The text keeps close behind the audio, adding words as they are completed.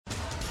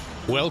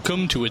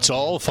Welcome to It's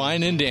All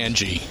Fine and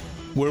Dangy,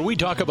 where we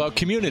talk about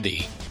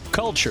community,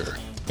 culture,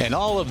 and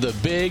all of the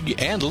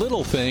big and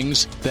little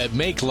things that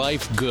make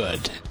life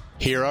good.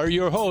 Here are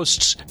your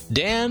hosts,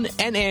 Dan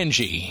and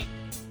Angie.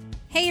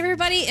 Hey,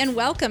 everybody, and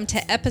welcome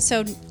to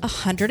episode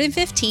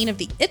 115 of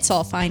the It's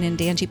All Fine and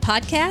Dangy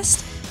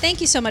podcast.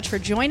 Thank you so much for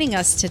joining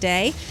us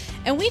today.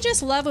 And we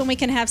just love when we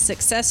can have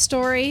success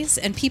stories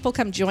and people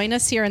come join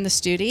us here in the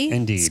studio.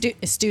 Indeed.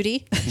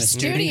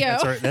 Studio.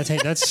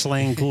 That's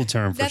slang cool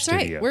term for That's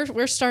studio. right.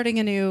 We're starting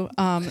a new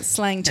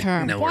slang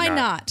term. No, Why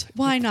not?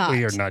 Why not?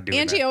 We are not doing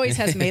Angie that. always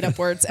has made up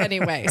words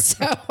anyway.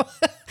 So,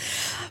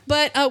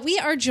 but we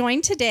are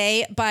joined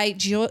today by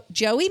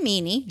Joey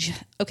Meany.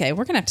 Okay,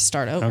 we're gonna have to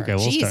start over. Okay,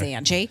 we'll start.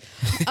 Angie.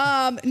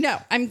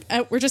 No,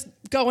 we're just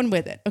going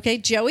with it. Okay,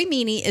 Joey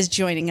Meany is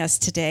joining us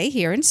today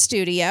here in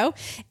studio,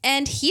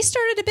 and he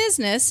started a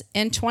business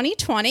in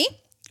 2020.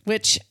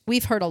 Which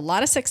we've heard a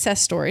lot of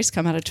success stories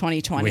come out of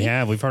 2020. We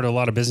have. We've heard a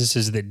lot of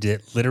businesses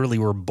that literally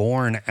were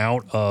born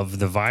out of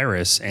the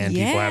virus and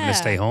people having to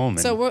stay home.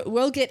 So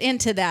we'll get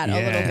into that a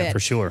little bit.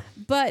 For sure.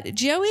 But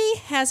Joey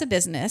has a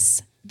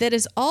business that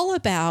is all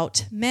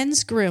about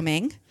men's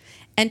grooming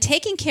and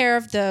taking care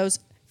of those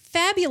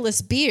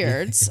fabulous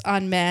beards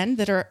on men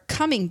that are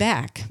coming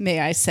back, may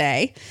I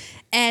say.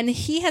 And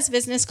he has a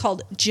business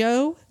called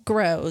Joe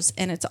Grows,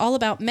 and it's all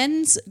about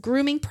men's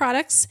grooming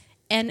products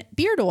and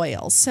beard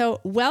oils.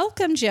 So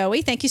welcome,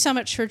 Joey. Thank you so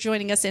much for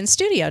joining us in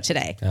studio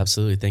today.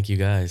 Absolutely. Thank you,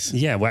 guys.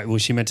 Yeah, well,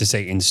 she meant to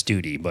say in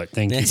studio, but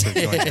thank you for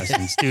joining us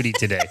in studio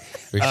today.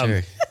 For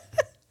sure.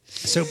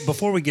 So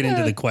before we get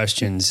into the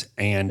questions,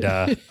 and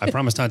I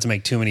promise not to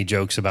make too many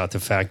jokes about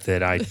the fact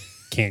that I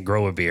can't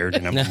grow a beard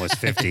and I'm almost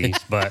 50,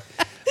 but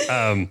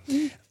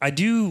I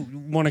do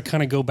want to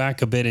kind of go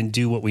back a bit and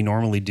do what we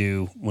normally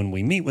do when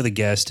we meet with a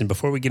guest. And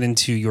before we get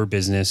into your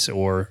business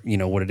or, you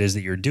know, what it is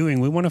that you're doing,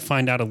 we want to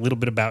find out a little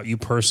bit about you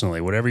personally,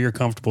 whatever you're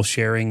comfortable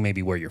sharing,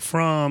 maybe where you're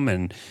from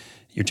and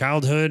your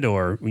childhood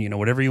or, you know,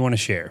 whatever you want to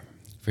share.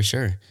 For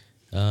sure.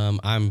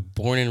 I'm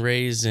born and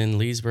raised in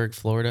Leesburg,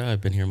 Florida.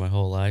 I've been here my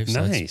whole life.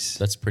 So Nice.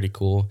 That's pretty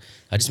cool.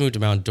 I just moved to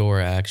Mount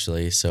Dora,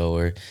 actually, so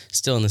we're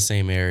still in the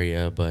same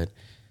area, but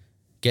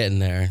getting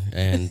there.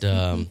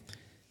 And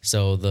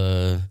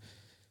so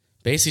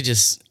basically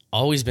just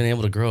always been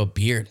able to grow a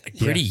beard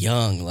pretty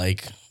young,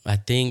 like I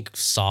think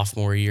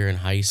sophomore year in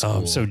high school. Oh,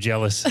 I'm so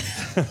jealous.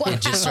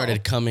 It just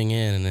started coming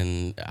in,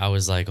 and I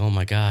was like, oh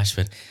my gosh.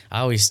 But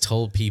I always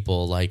told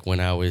people, like, when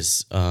I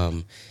was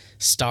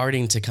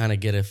starting to kind of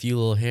get a few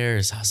little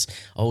hairs, I was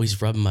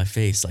always rubbing my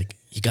face, like,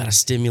 you got to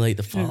stimulate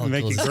the follicles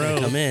Make it to grow.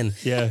 come in.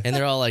 Yeah. And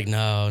they're all like,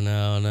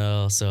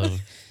 no. So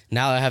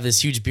now I have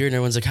this huge beard, and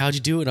everyone's like, how'd you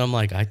do it? And I'm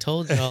like, I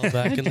told y'all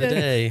back in the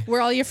day.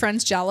 Were all your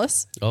friends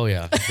jealous? Oh,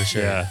 yeah, for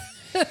sure. Yeah.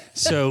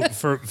 So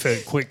for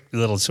a quick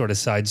little sort of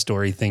side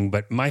story thing,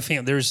 but my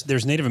family,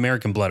 there's Native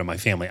American blood in my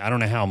family. I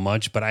don't know how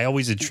much, but I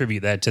always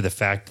attribute that to the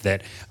fact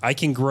that I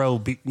can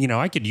grow,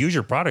 I could use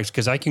your products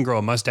because I can grow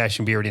a mustache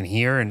and beard in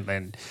here.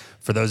 And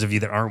for those of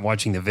you that aren't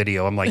watching the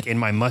video, I'm like in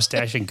my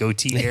mustache and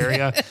goatee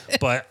area,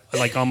 but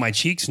like on my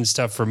cheeks and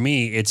stuff, for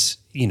me, it's,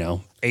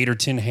 8 or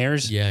 10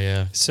 hairs.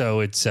 Yeah. So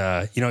it's,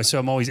 so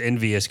I'm always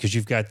envious because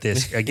you've got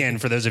this, again,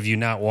 for those of you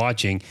not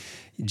watching,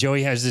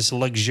 Joey has this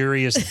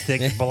luxurious,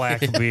 thick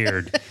black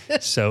beard.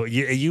 So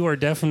you are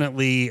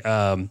definitely,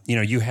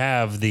 you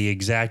have the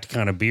exact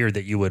kind of beard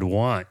that you would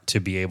want to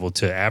be able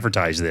to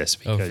advertise this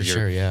because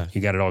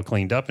you got it all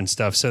cleaned up and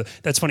stuff. So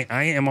that's funny.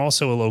 I am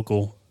also a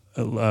local,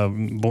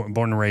 born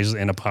and raised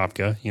in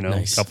Apopka,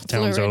 Nice. a couple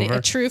towns over.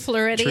 A true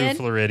Floridian. True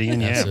Floridian,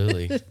 yeah.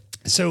 Absolutely.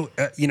 So,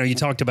 you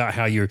talked about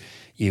how you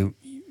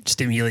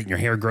stimulating your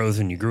hair growth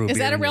and you grew a beard. Is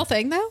that a real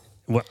thing, though?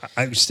 Well,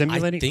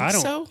 stimulating? I think I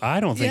don't. so.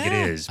 I don't think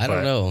Yeah. it is. I don't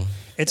but know.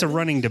 It's a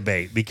running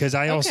debate because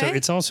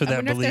it's also I that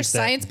wonder if belief there's that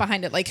science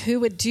behind it. Like,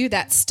 who would do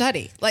that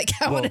study? Like,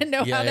 I want to know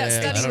how that I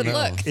study don't would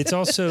know. look. it's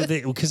also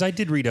because I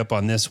did read up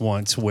on this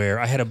once where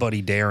I had a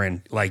buddy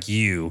Darren like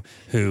you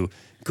who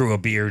grew a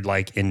beard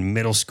like in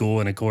middle school,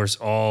 and of course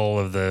all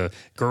of the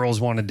girls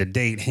wanted to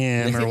date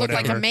him or He looked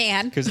whatever. like a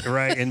man.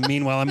 Right, and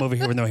meanwhile I'm over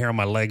here with no hair on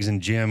my legs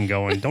in gym,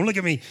 going, "Don't look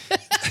at me."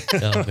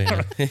 Oh,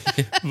 man.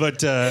 But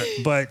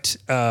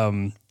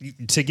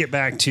to get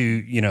back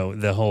to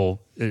the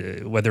whole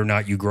whether or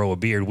not you grow a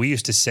beard, we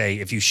used to say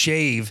if you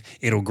shave,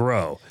 it'll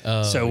grow.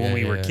 So when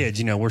we were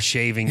kids, we're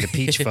shaving the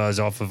peach fuzz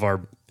off of our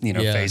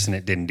face, and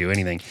it didn't do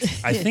anything.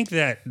 I think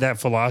that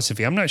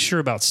philosophy. I'm not sure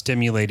about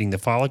stimulating the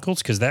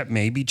follicles because that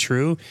may be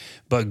true,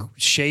 but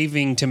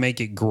shaving to make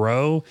it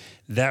grow.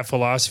 That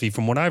philosophy,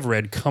 from what I've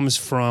read, comes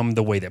from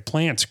the way that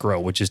plants grow,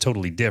 which is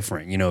totally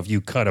different. If you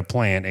cut a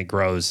plant, it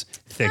grows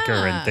thicker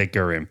and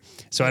thicker. And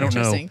so I don't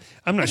know. Interesting.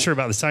 I'm not sure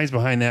about the science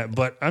behind that,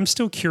 but I'm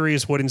still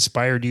curious what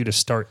inspired you to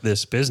start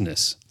this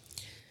business.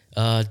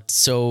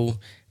 So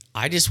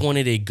I just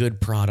wanted a good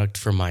product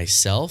for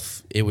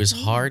myself. It was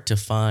hard to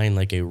find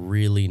like a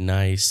really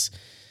nice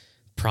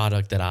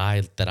product that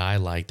I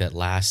liked, that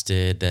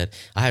lasted, that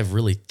I have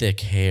really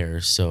thick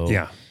hair.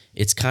 So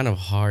it's kind of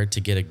hard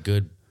to get a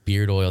good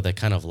beard oil that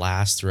kind of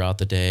lasts throughout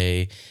the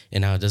day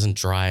and now it doesn't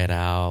dry it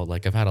out.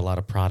 Like I've had a lot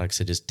of products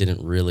that just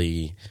didn't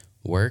really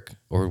work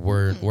or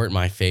weren't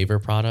my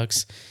favorite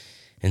products.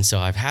 And so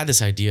I've had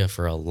this idea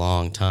for a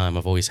long time.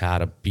 I've always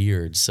had a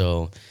beard.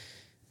 So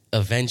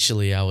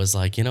eventually I was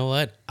like, you know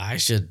what?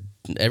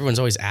 Everyone's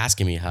always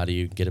asking me, how do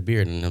you get a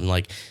beard? And I'm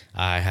like,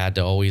 I had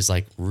to always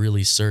like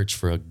really search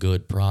for a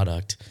good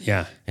product.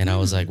 Yeah. And I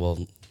was like,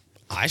 well,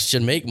 I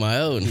should make my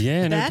own.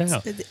 Yeah, no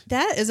doubt.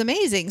 That is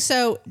amazing.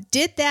 So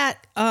did that,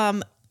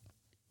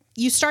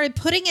 you started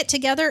putting it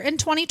together in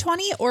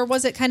 2020 or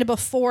was it kind of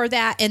before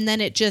that and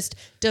then it just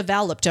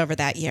developed over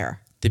that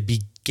year? The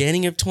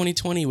beginning of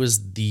 2020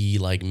 was the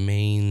like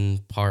main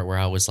part where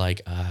I was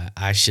like,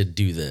 I should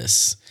do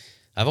this.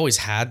 I've always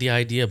had the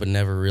idea, but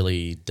never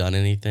really done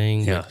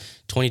anything. Yeah. But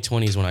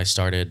 2020 is when I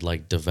started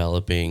like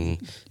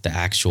developing the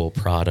actual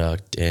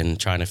product and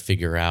trying to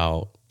figure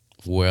out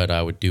what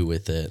I would do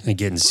with it. And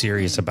getting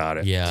serious about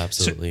it. Yeah,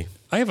 absolutely. So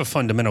I have a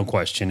fundamental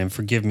question, and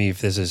forgive me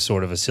if this is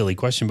sort of a silly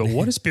question, but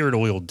what does beard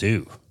oil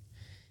do?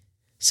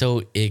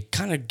 So it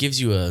kind of gives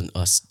you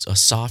a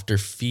softer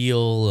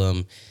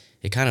feel.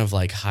 It kind of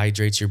like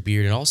hydrates your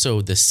beard and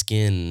also the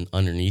skin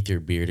underneath your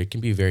beard. It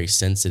can be very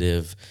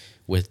sensitive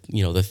with,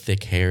 the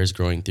thick hairs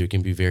growing through. It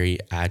can be very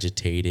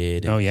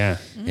agitated. Oh, yeah.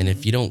 And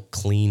if you don't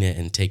clean it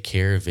and take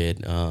care of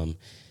it,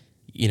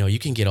 you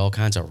can get all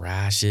kinds of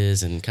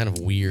rashes and kind of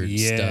weird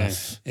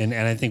stuff. And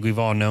I think we've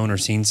all known or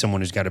seen someone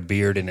who's got a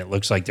beard and it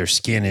looks like their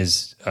skin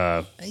is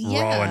raw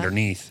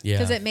underneath. Yeah.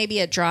 Because maybe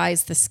it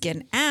dries the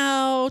skin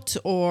out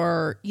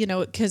or,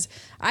 because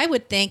I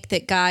would think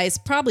that guys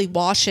probably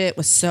wash it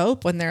with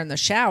soap when they're in the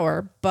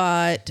shower,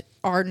 but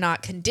are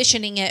not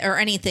conditioning it or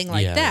anything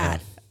like that.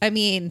 Yeah. I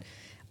mean,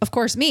 of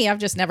course, I've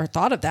just never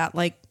thought of that.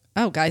 Like,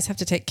 oh, guys have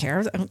to take care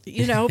of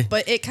it,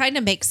 but it kind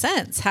of makes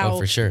sense how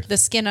for sure. the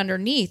skin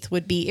underneath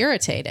would be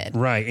irritated.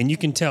 Right. And you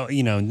can tell,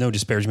 no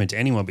disparagement to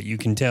anyone, but you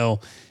can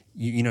tell,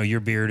 your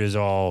beard is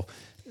all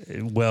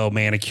well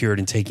manicured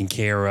and taken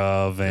care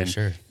of. And,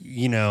 sure.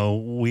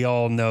 We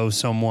all know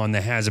someone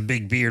that has a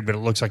big beard, but it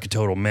looks like a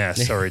total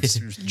mess or it's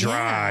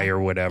dry or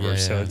whatever. Yeah.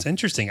 So it's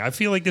interesting. I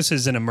feel like this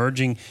is an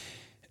emerging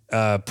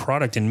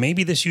product, and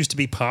maybe this used to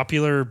be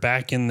popular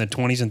back in the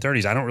 20s and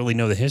 30s. I don't really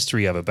know the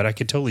history of it, but I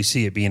could totally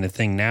see it being a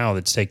thing now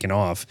that's taken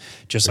off.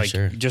 Just like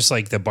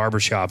the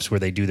barbershops where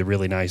they do the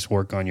really nice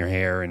work on your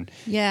hair and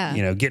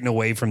getting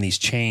away from these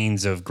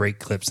chains of great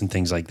clips and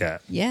things like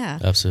that. Yeah,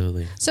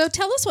 absolutely. So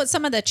tell us what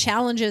some of the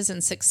challenges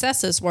and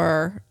successes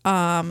were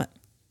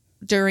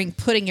during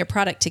putting your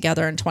product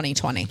together in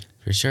 2020.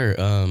 For sure.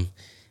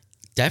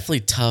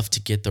 Definitely tough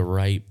to get the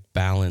right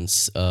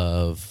balance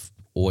of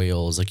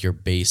oils, like your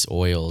base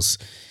oils.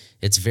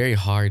 It's very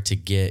hard to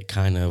get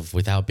kind of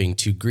without being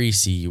too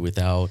greasy,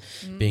 without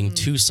being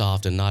too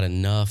soft and not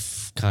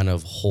enough kind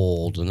of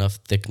hold, enough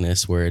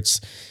thickness where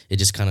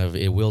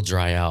it will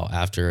dry out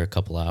after a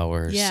couple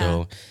hours. Yeah.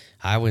 So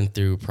I went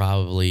through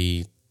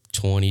probably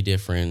 20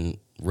 different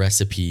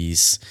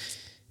recipes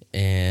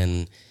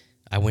and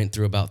I went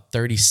through about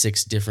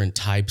 36 different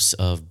types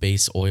of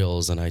base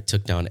oils and I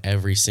took down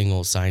every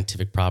single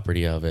scientific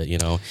property of it,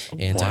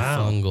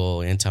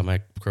 antifungal,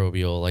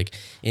 antimicrobial, like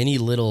any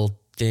little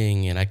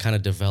thing. And I kind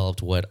of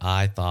developed what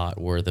I thought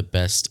were the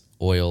best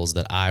oils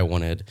that I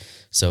wanted.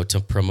 So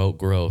to promote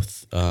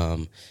growth,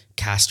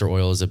 castor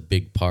oil is a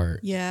big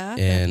part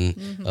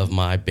of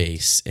my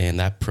base,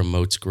 and that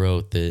promotes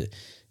growth.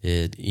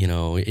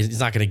 It's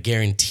not going to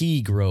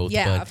guarantee growth.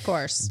 Yeah, but of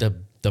course.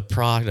 The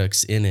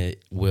products in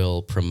it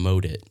will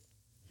promote it.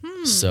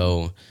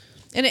 So,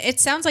 and it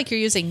sounds like you're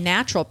using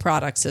natural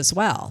products as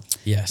well.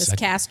 Yes, this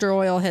castor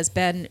oil has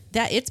been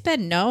it's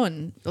been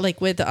known.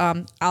 Like with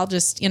I'll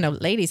just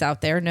ladies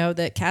out there know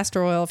that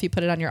castor oil, if you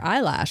put it on your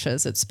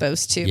eyelashes, it's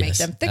supposed to make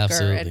them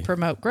thicker and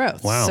promote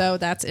growth. Wow. So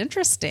that's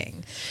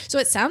interesting. So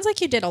it sounds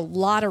like you did a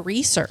lot of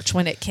research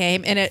when it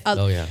came, and it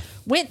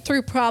went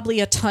through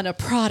probably a ton of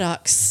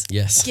products.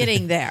 Yes,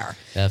 getting there.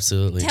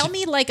 Absolutely. Tell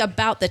me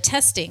about the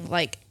testing.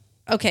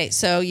 Okay,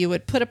 so you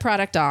would put a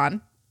product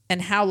on,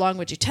 and how long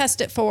would you test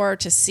it for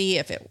to see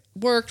if it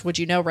worked? Would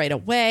you know right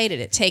away? Did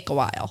it take a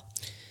while?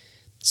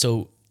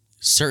 So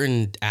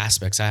certain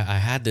aspects, I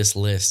had this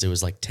list. It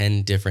was like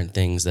 10 different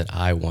things that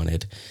I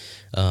wanted.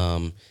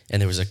 And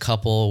there was a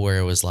couple where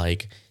it was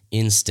like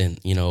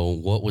instant,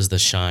 what was the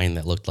shine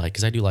that looked like?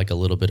 Because I do like a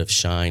little bit of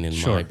shine in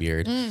my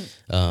beard.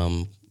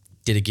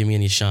 Did it give me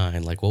any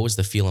shine? Like, what was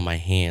the feel in my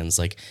hands?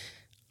 Like,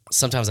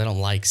 sometimes I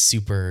don't like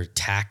super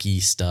tacky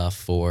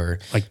stuff or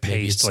like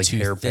paste, like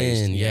hair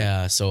thin. paste.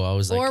 Yeah. So I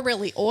was like, or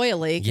really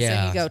oily because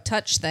then you go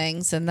touch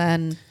things and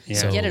then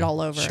get it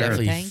all over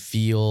definitely everything.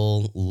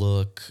 Feel,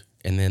 look,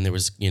 and then there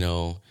was,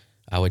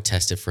 I would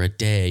test it for a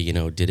day.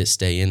 Did it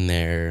stay in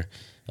there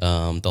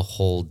the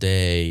whole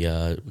day?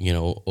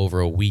 Over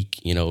a week.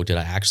 Did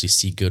I actually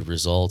see good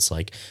results?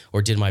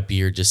 Or did my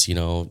beard just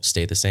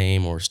stay the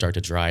same or start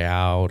to dry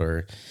out?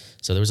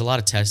 So there was a lot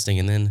of testing,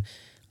 and then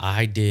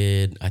I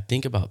did, I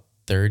think, about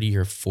 30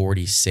 or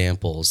 40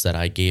 samples that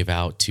I gave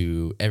out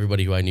to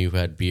everybody who I knew who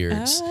had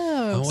beards.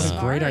 What a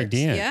great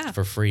idea. Yeah.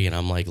 For free. And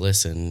I'm like,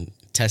 listen,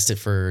 test it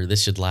for,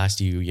 this should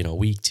last you, a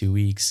week, 2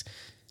 weeks.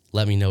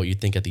 Let me know what you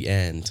think at the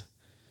end.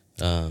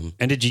 And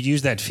did you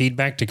use that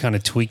feedback to kind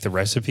of tweak the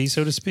recipe,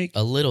 so to speak?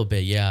 A little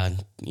bit, yeah.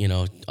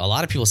 A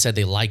lot of people said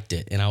they liked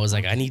it, and I was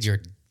like, I need your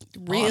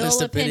Real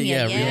honest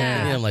opinion. opinion, Real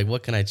opinion. I'm like,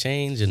 what can I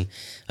change? And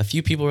a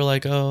few people were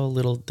like, oh, a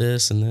little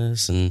this and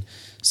this, and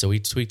so we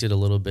tweaked it a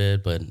little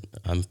bit, but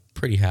I'm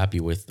pretty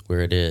happy with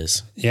where it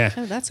is. Yeah.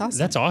 Oh, that's awesome.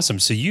 That's awesome.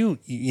 So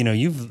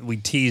we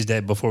teased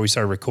that before we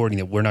started recording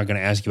that we're not going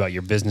to ask you about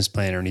your business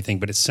plan or anything,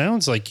 but it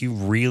sounds like you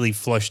really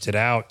flushed it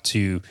out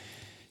to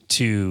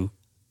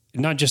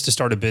not just to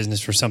start a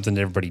business for something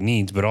that everybody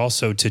needs, but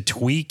also to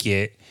tweak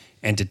it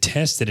and to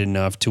test it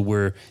enough to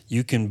where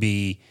you can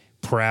be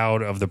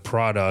proud of the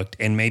product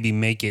and maybe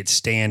make it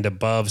stand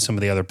above some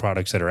of the other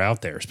products that are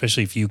out there,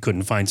 especially if you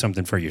couldn't find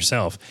something for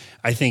yourself.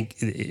 I think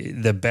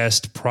the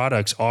best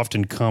products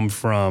often come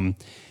from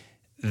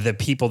the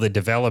people that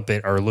develop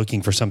it are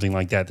looking for something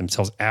like that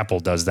themselves. Apple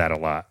does that a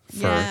lot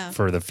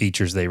for the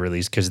features they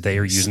release because they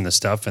are using the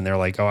stuff and they're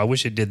like, oh, I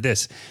wish it did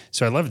this.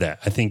 So I love that.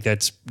 I think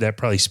that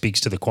probably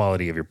speaks to the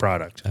quality of your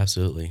product.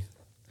 Absolutely.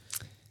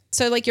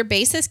 So like your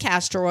base is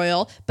castor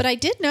oil, but I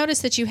did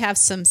notice that you have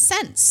some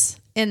scents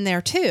in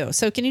there too.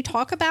 So can you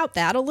talk about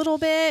that a little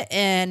bit?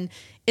 And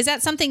is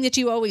that something that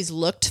you always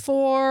looked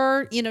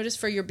for, just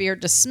for your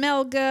beard to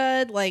smell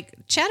good? Like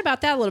chat about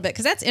that a little bit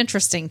because that's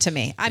interesting to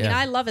me. I mean,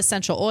 I love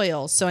essential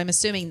oils, so I'm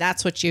assuming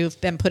that's what you've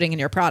been putting in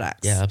your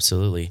products. Yeah,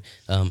 absolutely.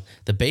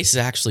 The base is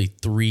actually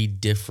 3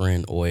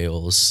 different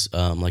oils,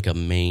 like a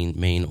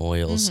main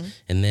oils,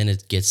 and then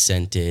it gets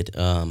scented.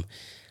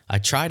 I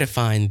try to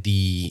find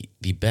the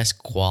best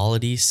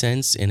quality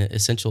scents in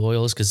essential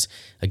oils because,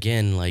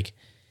 again, like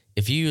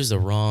if you use the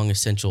wrong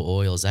essential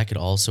oils, that could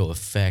also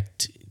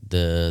affect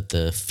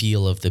the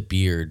feel of the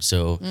beard.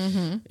 So,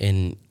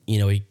 and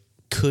it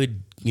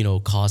could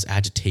cause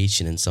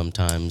agitation, and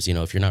sometimes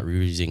if you're not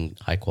using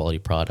high quality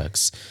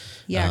products.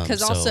 Yeah,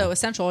 because also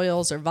essential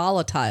oils are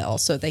volatile,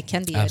 so they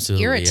can be an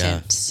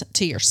irritant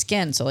to your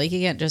skin. So like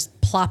you can't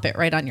just plop it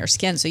right on your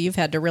skin. So you've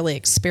had to really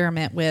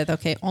experiment with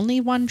only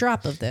 1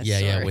 drop of this.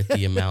 Yeah, with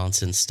the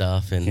amounts and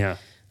stuff. And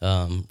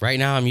right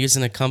now I'm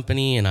using a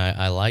company and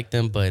I like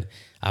them, but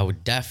I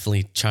would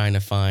definitely trying to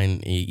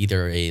find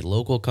either a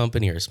local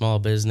company or a small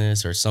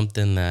business or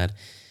something that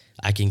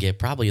I can get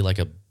probably like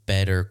a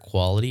better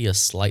quality, a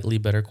slightly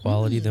better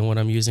quality than what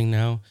I'm using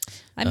now.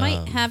 I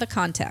might have a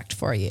contact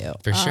for you.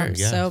 For sure,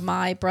 yeah. So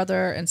my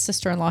brother and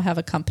sister-in-law have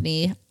a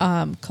company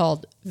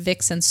called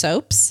Vixen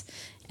Soaps,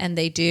 and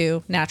they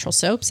do natural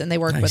soaps, and they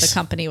work with a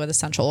company with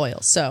essential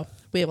oils. So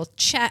we will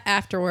chat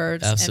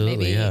afterwards.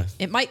 Absolutely, and maybe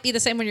it might be the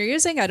same one you're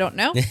using. I don't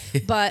know,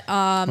 but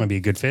might be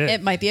a good fit.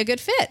 It might be a good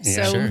fit.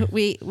 Yeah. So Sure.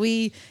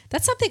 we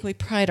that's something we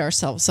pride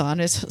ourselves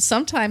on. Is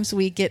sometimes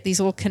we get these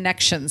little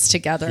connections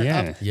together.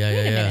 Yeah. Wait Yeah.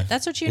 a minute,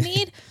 that's what you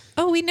need.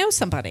 Oh, we know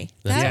somebody.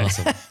 That's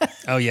awesome.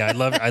 Oh yeah,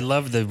 I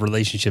love the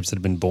relationships that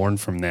have been born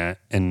from that,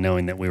 and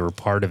knowing that we were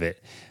part of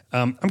it.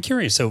 I'm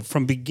curious. So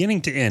from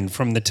beginning to end,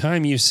 from the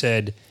time you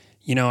said,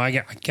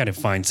 I got to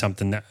find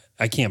something that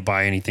I can't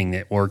buy anything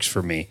that works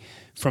for me.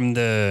 From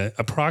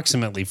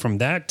approximately from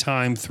that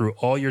time through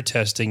all your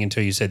testing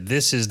until you said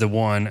this is the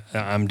one,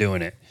 I'm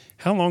doing it.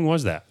 How long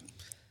was that?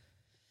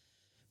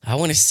 I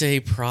want to say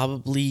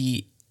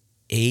probably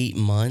 8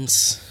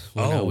 months.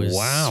 When I was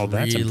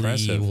that's really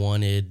impressive.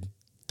 wanted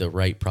the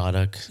right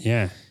product.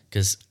 Yeah.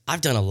 Because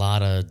I've done a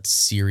lot of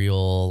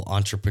serial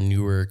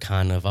entrepreneur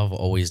I've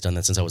always done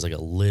that since I was like a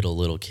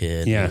little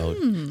kid.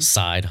 Yeah.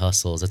 Side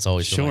hustles. That's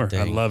always been my Sure.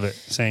 I thing. love it.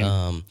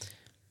 Same.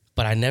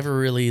 But I never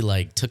really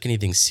took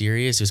anything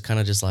serious. It was kind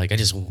of just I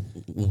just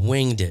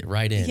winged it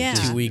right in. Yeah.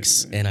 2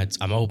 weeks and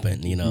I'm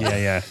open,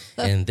 Yeah.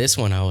 And this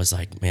one I was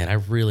like, man, I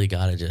really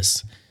got to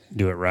just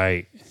Do it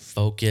right.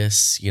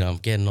 focus. I'm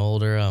getting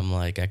older. I'm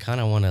like, I kind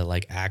of want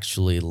to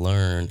actually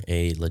learn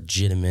a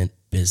legitimate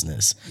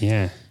business.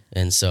 Yeah.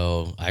 And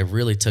so I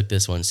really took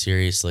this one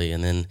seriously.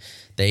 And then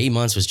the 8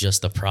 months was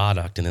just the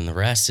product. And then the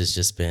rest has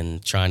just been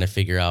trying to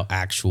figure out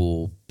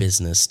actual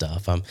business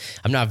stuff. I'm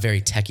not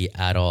very techie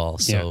at all.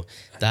 So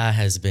that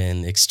has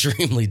been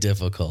extremely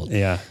difficult.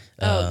 Yeah.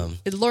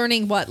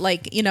 Learning what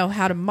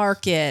how to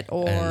market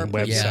or And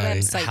put your website.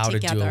 website how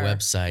together. to do a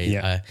website.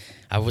 Yeah.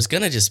 I was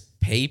going to just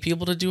pay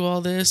people to do all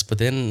this, but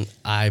then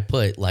I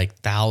put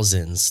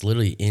thousands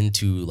literally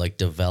into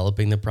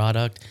developing the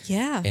product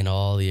and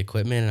all the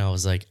equipment. And I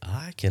was like,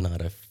 I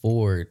cannot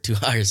afford to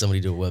hire somebody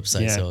to do a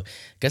website. Yeah. So I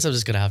guess I'm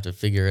just going to have to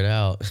figure it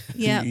out.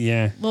 Yeah.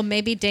 Yeah. Well,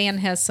 maybe Dan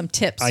has some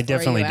tips I for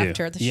definitely you do.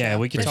 after the show. Yeah,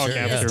 we can talk He's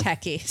after.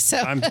 techie. So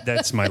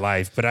That's my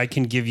life, but I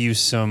can give you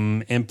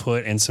some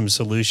input and some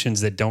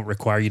solutions that don't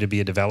require you to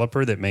be a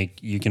developer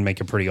you can make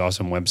a pretty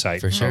awesome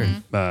website For sure.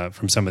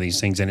 from some of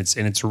these things, and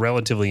it's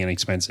relatively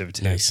inexpensive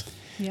too. Nice.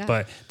 Yeah.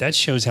 But that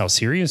shows how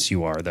serious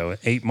you are, though.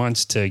 8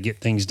 months to get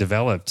things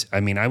developed. I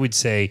mean, I would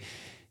say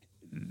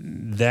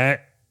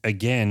that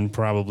again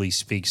probably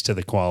speaks to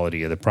the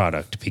quality of the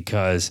product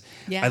because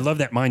I love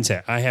that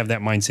mindset. I have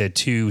that mindset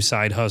too.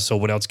 Side hustle.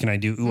 What else can I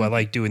do? Ooh, I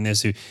like doing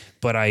this.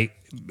 But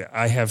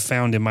I have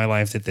found in my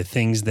life that the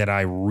things that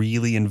I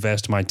really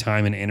invest my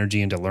time and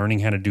energy into learning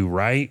how to do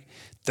right,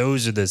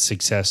 those are the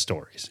success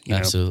stories. You know?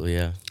 Absolutely,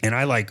 yeah. And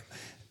I like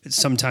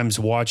sometimes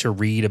watch or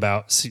read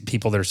about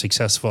people that are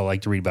successful. I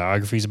like to read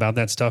biographies about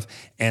that stuff.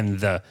 And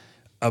the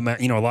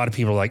amount, a lot of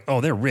people are like,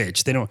 oh, they're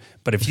rich. They don't.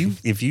 But if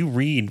you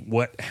read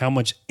how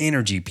much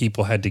energy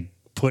people had to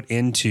put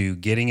into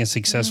getting as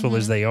successful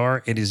as they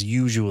are, it is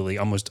usually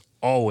almost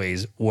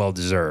always well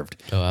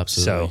deserved. Oh,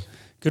 absolutely. So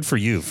good for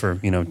you for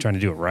trying to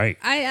do it right.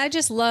 I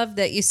just love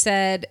that you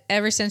said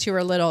ever since you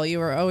were little, you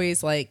were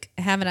always like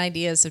having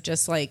ideas of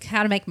just like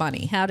how to make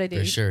money, how to do.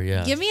 For sure,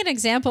 yeah. Give me an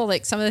example,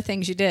 like some of the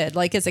things you did,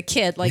 like as a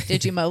kid. Like,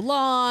 did you mow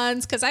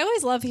lawns? Because I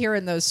always love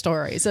hearing those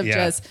stories of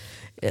just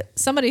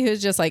somebody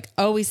who's just like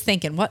always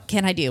thinking, what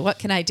can I do? What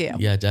can I do?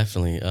 Yeah,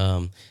 definitely.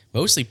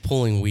 Mostly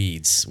pulling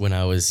weeds when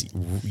I was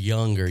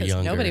younger.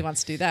 Nobody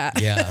wants to do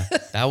that. Yeah,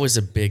 that was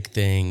a big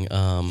thing.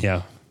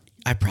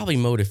 I probably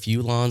mowed a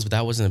few lawns, but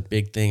that wasn't a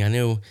big thing. I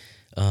knew,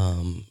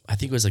 I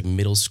think it was like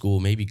middle school,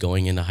 maybe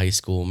going into high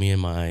school. Me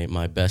and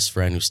my best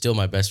friend, who's still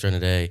my best friend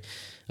today,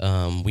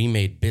 we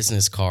made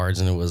business cards,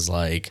 and it was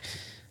like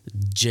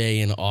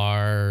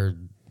J&R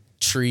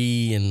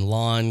tree and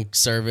lawn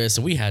service,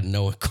 and we had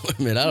no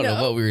equipment. I don't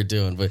know what we were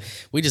doing, but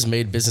we just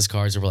made business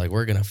cards and we're like,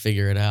 we're gonna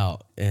figure it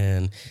out.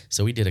 And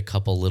so we did a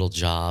couple little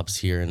jobs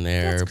here and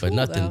there, but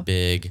nothing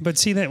big. But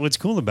see, that what's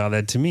cool about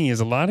that to me is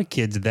a lot of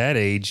kids at that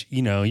age,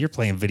 you're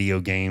playing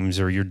video games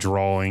or you're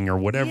drawing or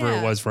whatever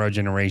it was for our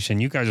generation.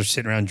 You guys are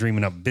sitting around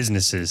dreaming up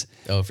businesses.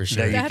 Oh, for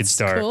sure. That you could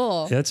start.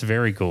 Cool. That's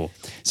very cool.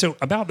 So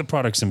about the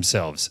products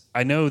themselves,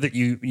 I know that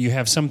you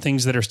have some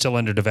things that are still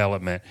under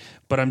development,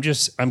 but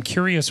I'm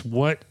curious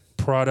what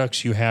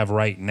products you have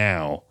right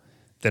now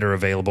that are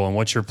available and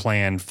what's your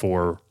plan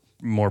for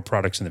more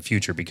products in the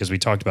future, because we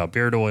talked about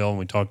beard oil and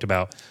we talked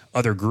about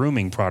other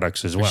grooming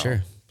products as well.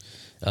 Sure.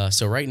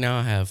 So right now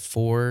I have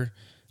 4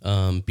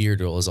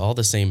 beard oils, all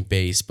the same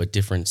base but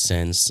different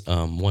scents,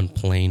 one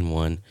plain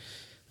one.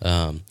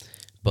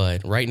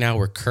 But right now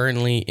we're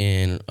currently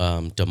in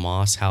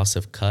DeMoss House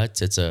of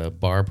Cuts. It's a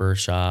barber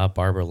shop,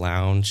 barber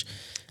lounge.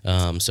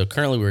 So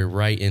currently we're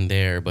right in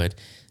there, but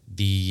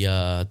the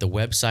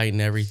website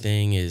and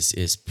everything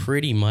is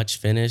pretty much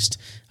finished.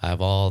 I have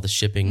all the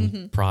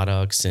shipping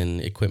products and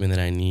equipment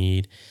that I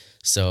need.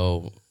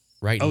 So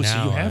now,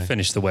 so you have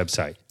finished the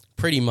website.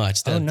 Pretty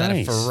much.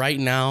 Nice. For right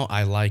now,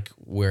 I like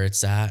where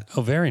it's at.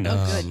 Oh, very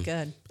nice.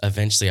 Good.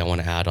 Eventually, I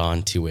want to add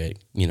on to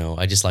it.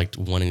 I just like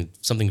wanting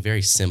something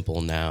very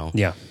simple now.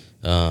 Yeah.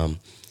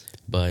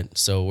 But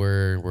so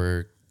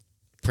we're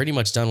pretty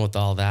much done with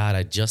all that.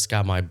 I just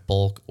got my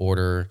bulk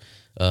order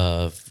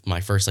of my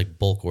first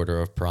bulk order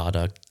of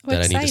product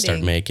that I need to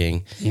start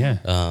making.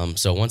 Yeah.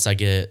 So once I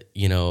get,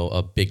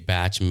 a big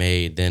batch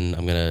made, then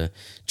I'm going to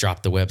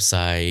drop the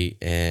website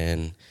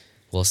and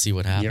we'll see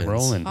what happens. Get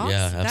rolling. Awesome.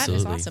 Yeah,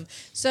 absolutely. That is awesome.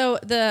 So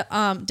the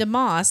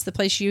DeMoss, the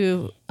place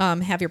you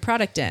have your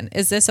product in,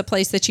 is this a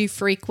place that you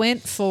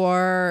frequent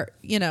for,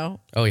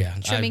 oh yeah,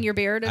 trimming your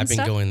beard and I've been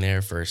stuff? going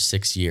there for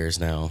 6 years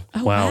now.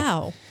 Oh,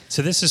 wow.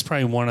 So this is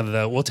probably one of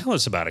the. Well, tell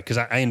us about it, because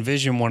I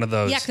envision one of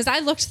those. Yeah, because I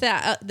looked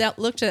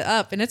looked it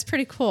up, and it's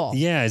pretty cool.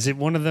 Yeah, is it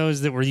one of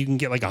those that where you can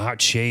get like a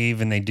hot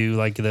shave and they do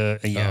like the?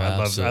 Yeah,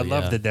 I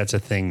love that. That's a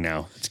thing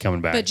now. It's coming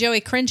back. But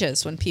Joey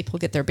cringes when people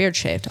get their beard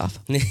shaved off.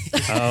 Oh,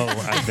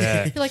 I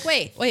bet. You're like,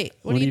 wait,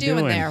 what are you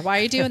doing there? Why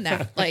are you doing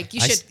that? Like,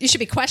 you should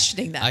be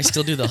questioning that. I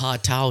still do the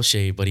hot towel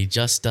shave, but he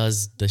just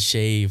does the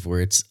shave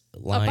where it's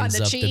lines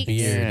up the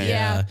beard.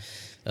 Yeah.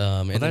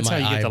 And that's then my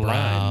how you get the line.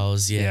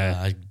 eyebrows.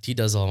 He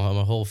does all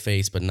my whole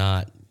face, but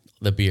not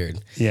the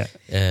beard. Yeah.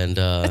 And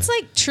it's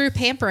like true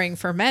pampering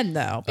for men,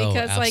 though,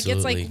 because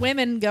it's like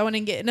women going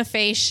and getting a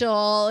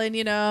facial and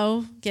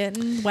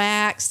getting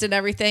waxed and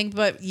everything.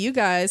 But you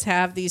guys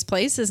have these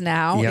places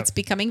now. Yep. It's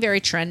becoming very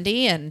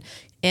trendy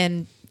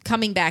and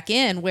coming back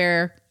in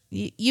where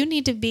you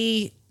need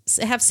to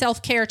have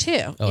self-care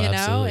too,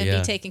 and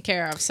be taken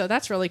care of. So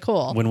that's really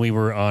cool. When we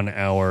were on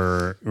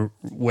our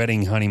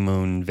wedding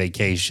honeymoon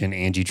vacation,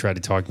 Angie tried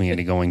to talk me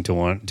into going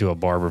to a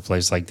barber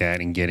place like that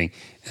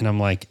and I'm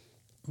like,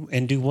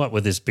 and do what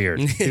with this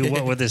beard? Do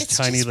what with this it's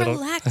tiny just little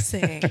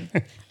relaxing.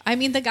 I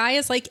mean, the guy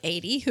is like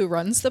 80 who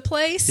runs the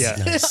place. Yeah.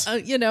 Nice.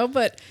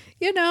 But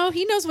he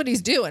knows what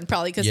he's doing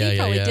probably because he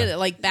probably did it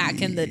like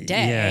back in the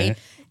day. Yeah.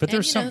 But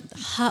there's some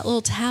hot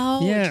little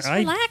towel. Yeah, just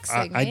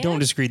relaxing. I don't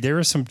disagree. There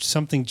is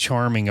something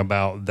charming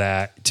about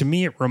that. To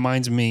me, it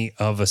reminds me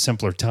of a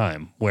simpler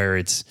time where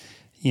it's,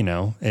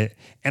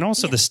 and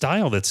also the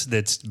style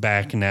that's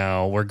back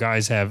now, where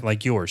guys have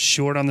like yours,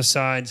 short on the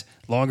sides,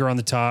 longer on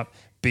the top,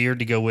 beard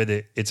to go with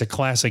it. It's a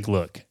classic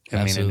look.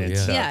 Absolutely,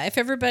 it's if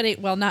everybody,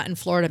 well, not in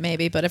Florida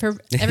maybe, but if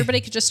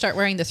everybody could just start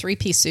wearing the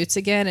 3-piece suits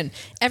again, and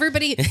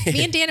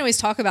me and Dan always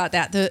talk about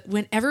that.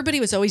 When everybody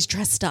was always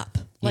dressed up.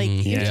 Like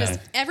you're Yeah. just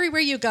everywhere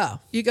you go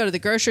to the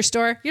grocery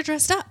store, you're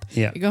dressed up.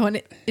 Yeah. You're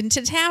going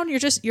into town,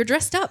 you're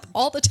dressed up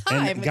all the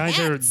time. And with guys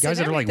hats that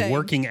and are like everything.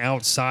 working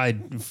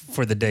outside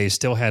for the day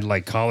still had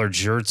like collared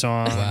shirts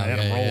on, had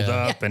them rolled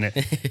up, and it,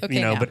 Okay,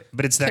 you know, now,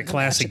 but it's that couldn't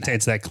classic. imagine that.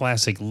 It's that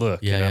classic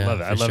look. Yeah, and I yeah,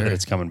 love it. I for love that sure.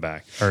 it's coming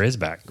back or is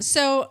back.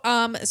 So,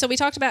 so we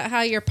talked about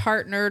how you're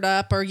partnered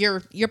up, or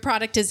your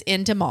product is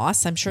into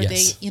Moss. I'm sure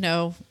Yes. they,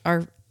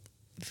 are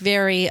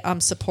very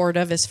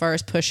supportive as far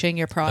as pushing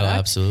your Oh, product.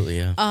 absolutely,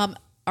 yeah.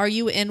 Are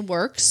you in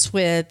works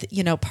with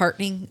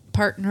partnering?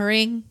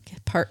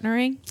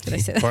 Did I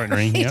say that?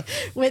 Partnering, right? yeah.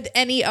 With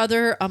any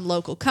other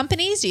local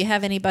companies? Do you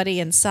have anybody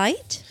in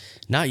sight?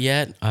 Not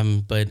yet.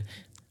 But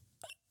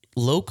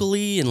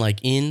locally and like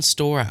in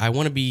store, I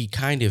want to be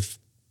kind of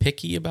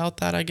picky about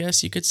that, I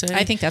guess you could say.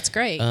 I think that's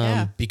great.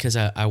 Yeah. Because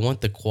I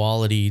want the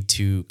quality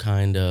to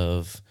kind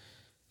of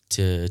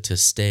to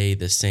stay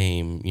the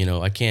same.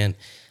 I can't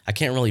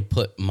really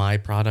put my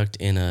product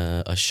in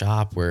a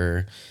shop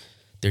where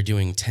they're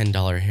doing $10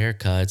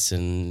 haircuts,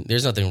 and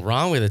there's nothing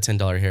wrong with a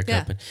 $10 haircut,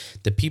 Yeah. but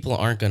the people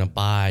aren't going to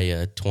buy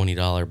a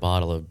 $20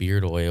 bottle of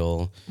beard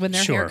oil. When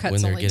their Sure. haircut's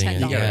When they're only getting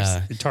 $10. it,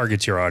 yeah. It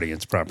targets your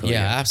audience properly.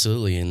 Yeah,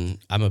 absolutely. And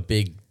I'm a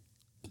big,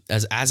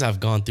 as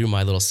I've gone through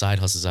my little side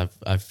hustles,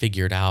 I've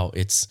figured out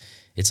it's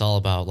all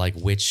about like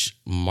which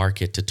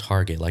market to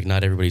target. Like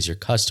not everybody's your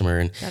customer,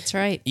 and That's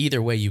right.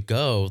 either way you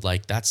go,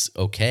 like that's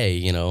okay.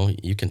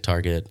 You can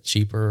target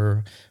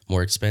cheaper,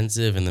 more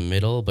expensive, in the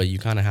middle, but you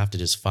kind of have to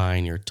just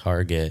find your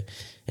target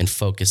and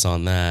focus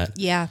on that.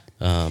 Yeah.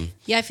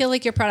 Yeah, I feel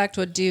like your product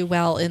would do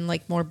well in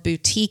like more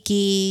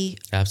boutique-y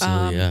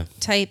Absolutely, yeah.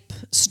 type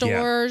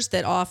stores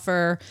that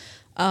offer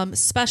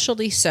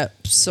specialty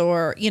soaps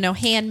or,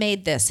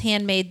 handmade this,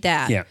 handmade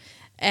that. Yeah.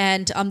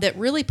 And that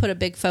really put a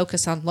big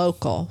focus on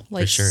local,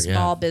 like sure, yeah.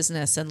 small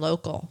business and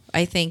local.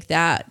 I think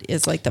that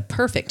is like the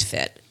perfect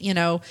fit,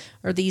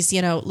 or these,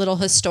 little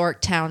historic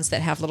towns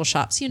that have little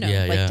shops, Yeah,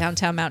 like yeah.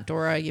 downtown Mount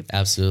Dora.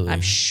 Absolutely.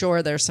 I'm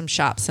sure there's some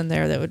shops in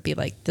there that would be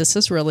like, this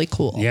is really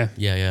cool. Yeah.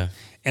 Yeah.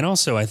 And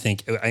also, I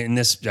think, and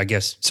this, I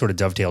guess, sort of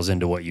dovetails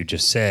into what you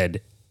just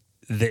said,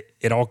 that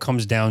it all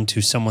comes down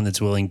to someone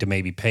that's willing to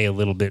maybe pay a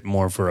little bit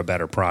more for a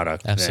better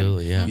product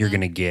Absolutely, than yeah. you're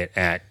going to get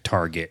at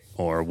Target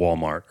or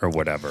Walmart or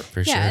whatever. For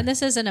Yeah, sure. and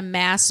this isn't a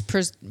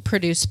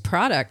mass-produced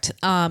product.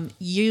 I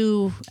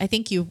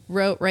think you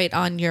wrote right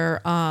on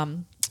your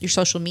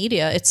social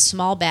media, it's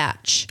small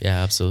batch.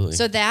 Yeah, absolutely.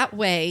 So that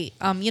way,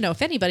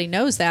 if anybody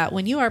knows that,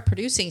 when you are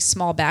producing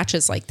small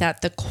batches like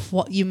that,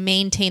 you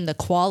maintain the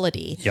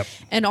quality. Yep.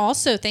 And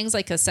also things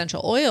like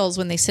essential oils,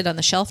 when they sit on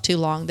the shelf too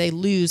long, they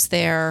lose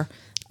their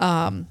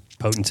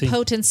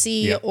potency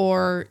Yep.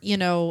 or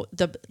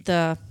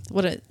the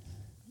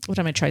what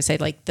am I trying to say?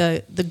 Like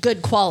the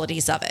good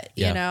qualities of it.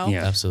 Yeah.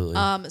 Yeah.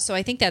 Absolutely. So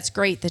I think that's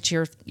great that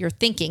you're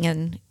thinking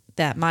in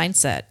that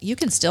mindset. You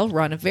can still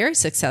run a very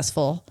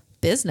successful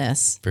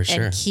business For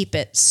sure. and keep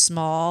it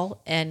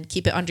small and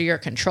keep it under your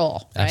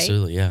control. Right?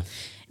 Absolutely, yeah.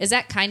 Is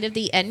that kind of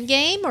the end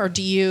game, or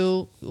do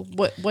you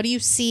what do you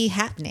see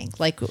happening?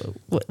 Like,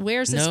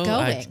 where's this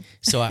going?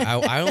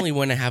 I only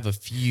want to have a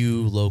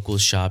few local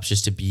shops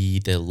just to be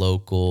the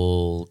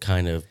local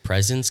kind of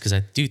presence, because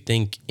I do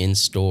think in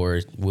store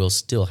will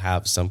still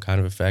have some kind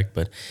of effect,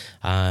 but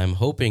I'm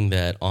hoping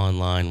that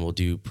online will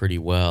do pretty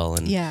well,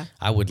 and Yeah.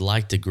 I would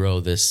like to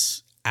grow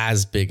this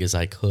as big as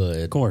I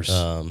could. Of course.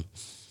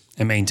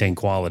 And maintain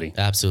quality.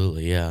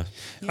 Absolutely, yeah.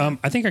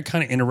 I think I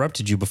kind of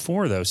interrupted you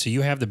before, though. So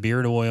you have the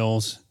beard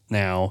oils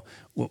now.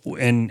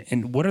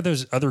 And what are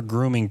those other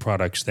grooming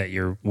products that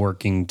you're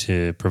working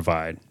to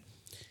provide?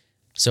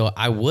 So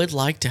I would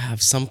like to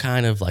have some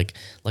kind of like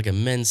a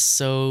men's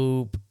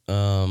soap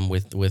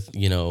with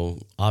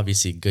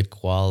obviously good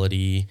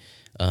quality.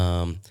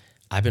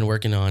 I've been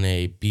working on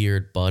a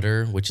beard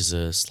butter, which is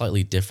a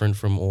slightly different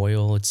from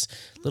oil. It's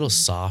a little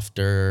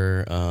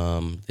softer.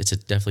 It's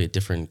definitely a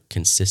different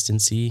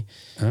consistency.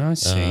 Oh, I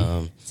see.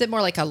 Is it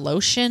more like a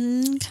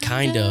lotion?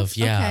 Kind of,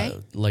 yeah. Okay.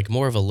 Like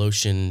more of a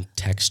lotion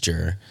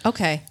texture.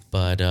 Okay.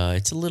 But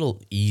it's a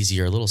little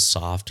easier, a little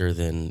softer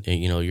than,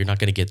 you're not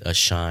going to get a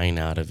shine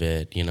out of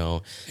it,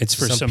 It's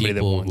for Some somebody that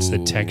people wants the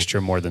who- texture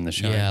more than the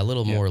shine. Yeah, a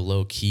little more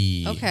low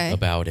key Okay.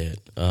 about it.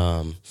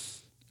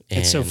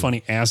 It's so And-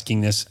 funny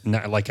asking this,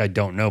 not like I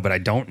don't know, but I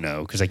don't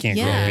know because I can't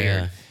grow Yeah. a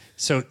beard. Yeah.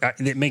 So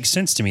it makes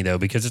sense to me though,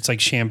 because it's like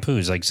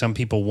shampoos. Like some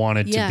people want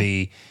it Yeah. to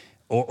be,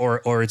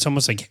 or it's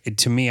almost like,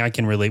 to me, I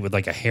can relate with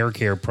like a hair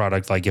care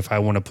product. Like if I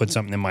want to put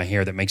something in my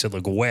hair that makes it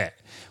look wet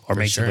or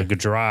makes sure. it look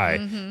dry.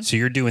 Mm-hmm. So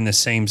you're doing the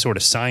same sort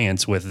of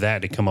science with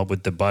that to come up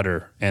with the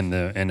butter and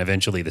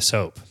eventually the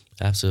soap.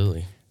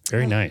 Absolutely.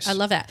 Very nice. I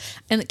love that.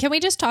 And can we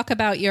just talk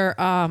about your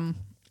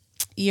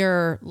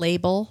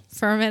label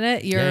for a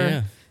minute?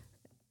 Yeah.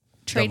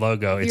 The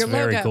logo. It's your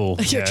very logo.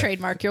 cool. Your Yeah.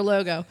 trademark, your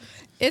logo.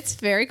 It's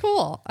very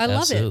cool. I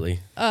love Absolutely. it.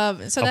 So I'll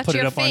that's put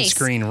your it up face. on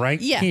screen right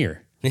Yeah.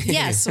 here.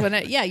 Yes,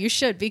 you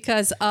should,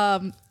 because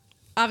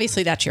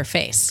obviously that's your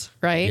face,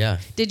 right? Yeah.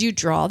 Did you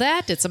draw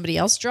that? Did somebody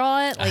else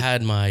draw it? I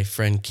had my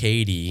friend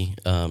Katie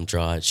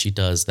draw it. She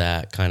does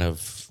that kind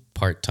of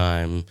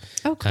part-time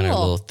Oh, kind of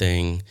cool. little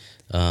thing.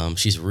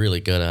 She's really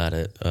good at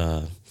it.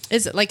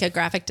 Is it like a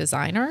graphic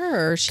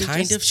designer, or she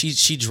kind of?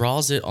 She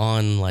draws it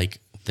on like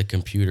the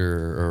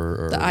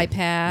computer or the iPad?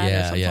 Yeah,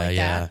 or something like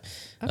that?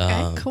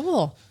 Okay,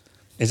 cool.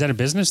 Is that a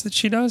business that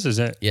she does? Is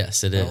that?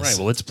 Yes, it is. All right.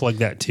 Well, let's plug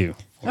that too.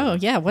 Oh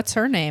yeah, what's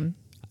her name?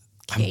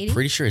 Katie? I'm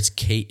pretty sure it's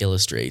Kate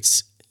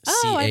Illustrates.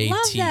 Oh, I love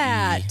CATE.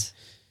 that.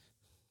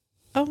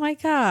 Oh my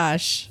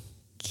gosh.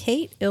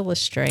 Kate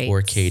Illustrates.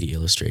 Or Katie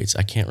Illustrates.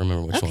 I can't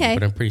remember which one,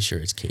 but I'm pretty sure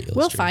it's Kate Illustrates.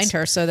 We'll find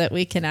her so that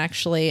we can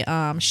actually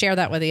share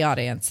that with the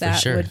audience.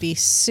 That would be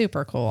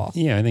super cool.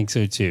 Yeah, I think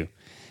so too.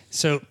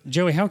 So,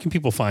 Joey, how can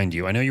people find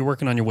you? I know you're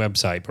working on your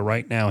website, but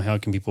right now, how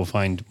can people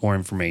find more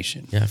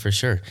information? Yeah, for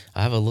sure.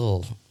 I have a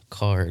little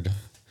card.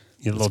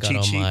 Your little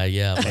cheat sheet?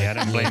 Hey, I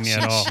don't blame you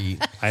at all.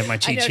 I have my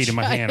cheat sheet in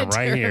my hand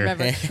right here.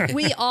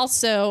 We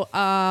also,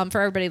 for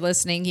everybody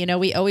listening,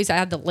 we always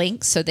add the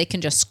links so they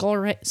can just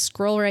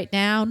scroll right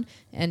down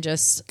and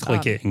just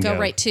click it and go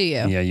right to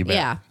you. Yeah, you bet.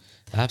 Yeah,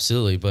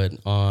 absolutely. But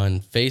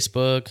on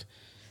Facebook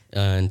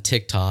and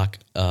TikTok,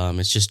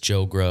 it's just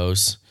Joe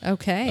Gross.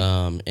 Okay.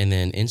 And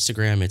then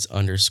Instagram, it's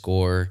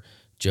 _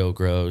 Joe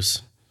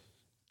Gross.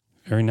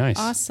 Very nice.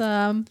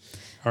 Awesome.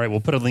 All right,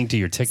 we'll put a link to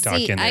your TikTok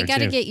in there, I got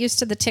to too. get used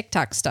to the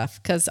TikTok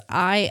stuff because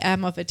I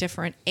am of a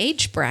different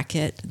age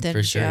bracket than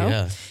For sure, Joe.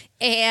 yeah.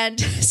 And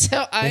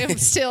so I am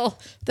still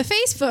the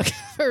Facebook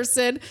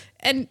person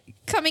and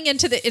coming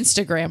into the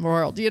Instagram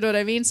world. You know what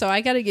I mean? So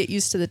I got to get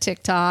used to the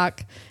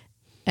TikTok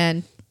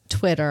and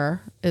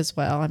Twitter as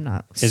well. I'm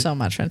not so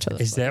much into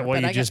this. Is that why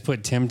you just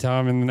put Tim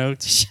Tom in the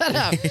notes? Shut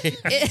up.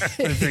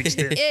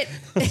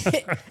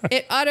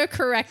 It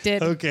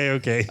auto-corrected.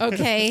 Okay.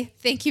 Okay,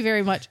 thank you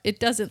very much. It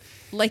doesn't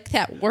like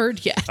that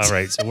word yet. All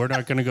right, so we're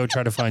not going to go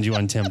try to find you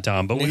on Tim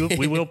Tom, but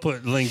we will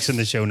put links in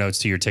the show notes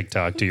to your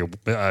TikTok, to your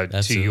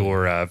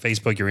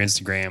Facebook, your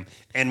Instagram,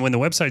 and when the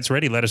website's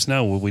ready, let us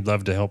know. We'd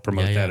love to help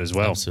promote that as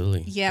well.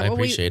 Absolutely. Yeah, I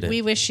appreciate it.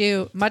 We wish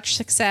you much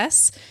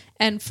success.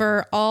 And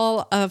for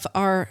all of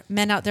our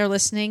men out there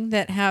listening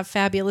that have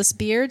fabulous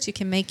beards, you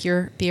can make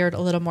your beard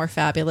a little more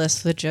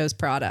fabulous with Joe's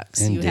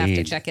products. Indeed. You have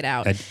to check it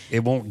out.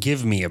 It won't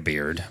give me a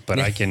beard, but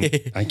I can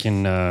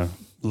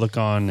look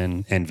on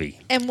and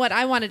envy. And what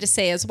I wanted to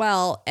say as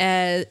well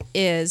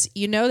is,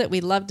 that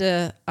we love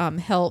to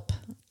help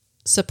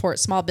support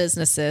small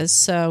businesses.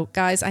 So,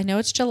 guys, I know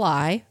it's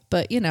July,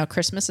 but,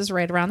 Christmas is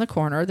right around the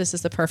corner. This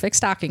is the perfect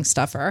stocking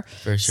stuffer.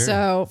 For sure.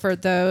 So for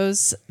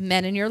those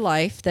men in your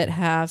life that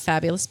have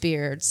fabulous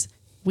beards,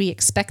 we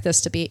expect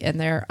this to be in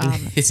their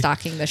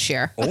stocking this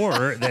year.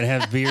 Or that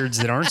have beards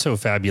that aren't so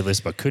fabulous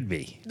but could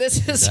be.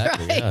 This is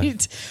right. Yeah.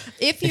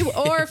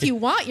 If you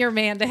want your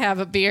man to have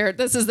a beard,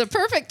 this is the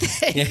perfect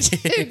thing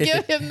to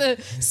give him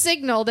the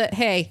signal that,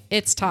 hey,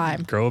 it's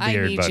time. Grow a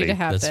beard, I need buddy. you to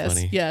have That's this.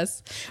 funny.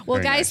 Yes. Well,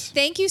 Very guys, nice.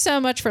 Thank you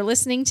so much for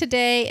listening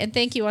today, and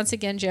thank you once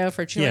again, Joe,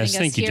 for joining us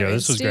thank you, here Joe. in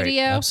This was great.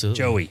 studio.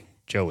 Absolutely.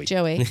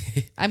 Joey.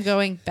 I'm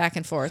going back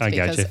and forth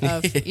because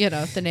of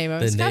the name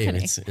of his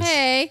company.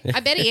 Hey,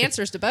 I bet he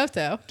answers to both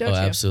though, don't you?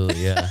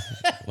 Absolutely, yeah.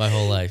 My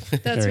whole life.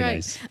 That's Very right.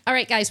 nice. All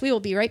right, guys, we will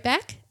be right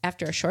back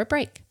after a short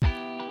break.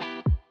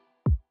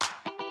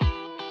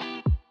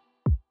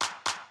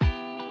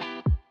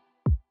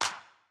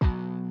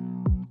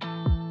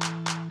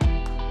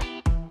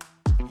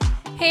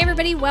 Hey,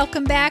 everybody,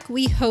 welcome back.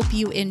 We hope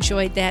you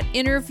enjoyed that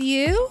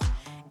interview.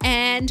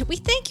 And we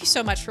thank you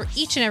so much for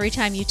each and every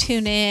time you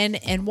tune in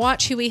and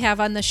watch who we have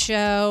on the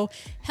show.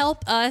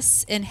 Help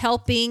us in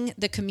helping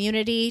the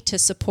community to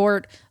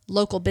support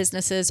local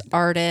businesses,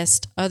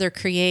 artists, other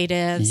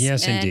creatives,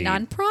 and indeed.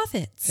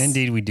 nonprofits.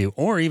 Indeed, we do.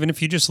 Or even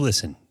if you just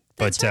listen.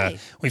 That's right.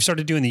 We've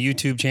started doing the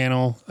YouTube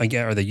channel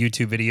again, or the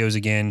YouTube videos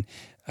again.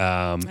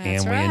 And we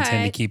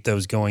intend to keep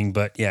those going.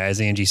 But yeah,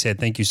 as Angie said,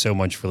 thank you so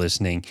much for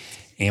listening.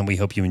 And we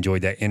hope you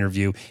enjoyed that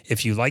interview.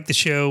 If you like the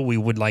show, we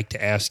would like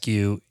to ask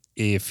you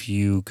if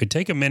you could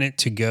take a minute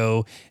to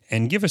go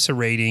and give us a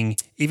rating,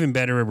 even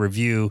better, a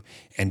review,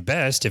 and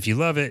best, if you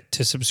love it,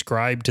 to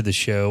subscribe to the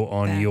show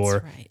on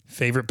your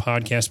favorite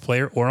podcast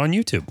player or on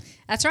YouTube.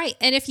 That's right.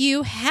 And if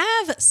you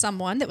have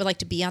someone that would like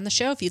to be on the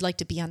show, if you'd like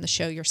to be on the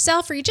show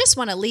yourself, or you just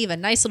want to leave a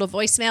nice little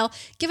voicemail,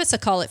 give us a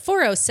call at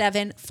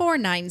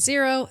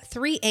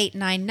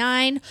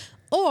 407-490-3899.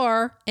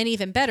 Or an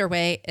even better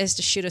way is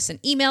to shoot us an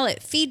email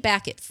at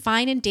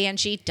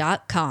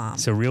feedback@fineanddangy.com.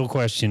 So real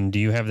question, do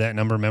you have that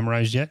number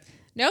memorized yet?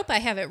 Nope, I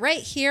have it right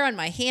here on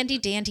my handy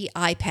dandy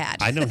iPad.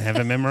 I don't have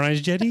it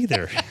memorized yet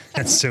either.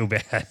 That's so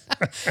bad.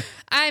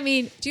 I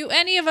mean, do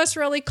any of us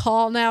really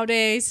call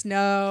nowadays?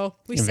 No.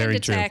 We send Very a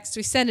true. text,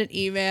 we send an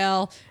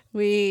email,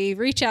 we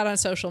reach out on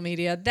social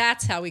media.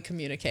 That's how we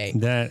communicate.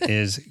 That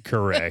is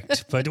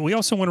correct. But we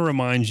also want to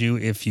remind you,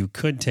 if you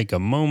could take a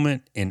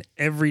moment in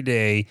every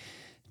day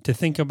to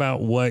think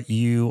about what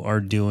you are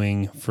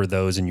doing for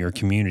those in your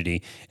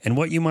community and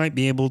what you might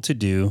be able to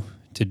do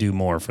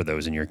more for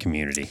those in your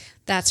community.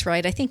 That's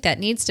right. I think that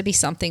needs to be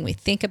something we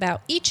think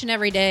about each and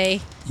every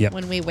day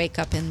when we wake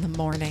up in the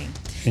morning.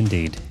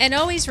 Indeed. And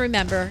always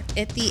remember,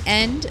 at the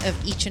end of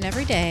each and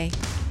every day,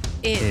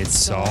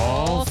 it's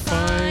all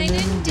fine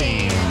and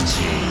dandy.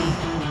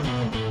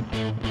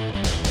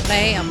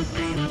 Bam.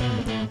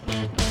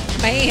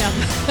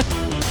 Bam.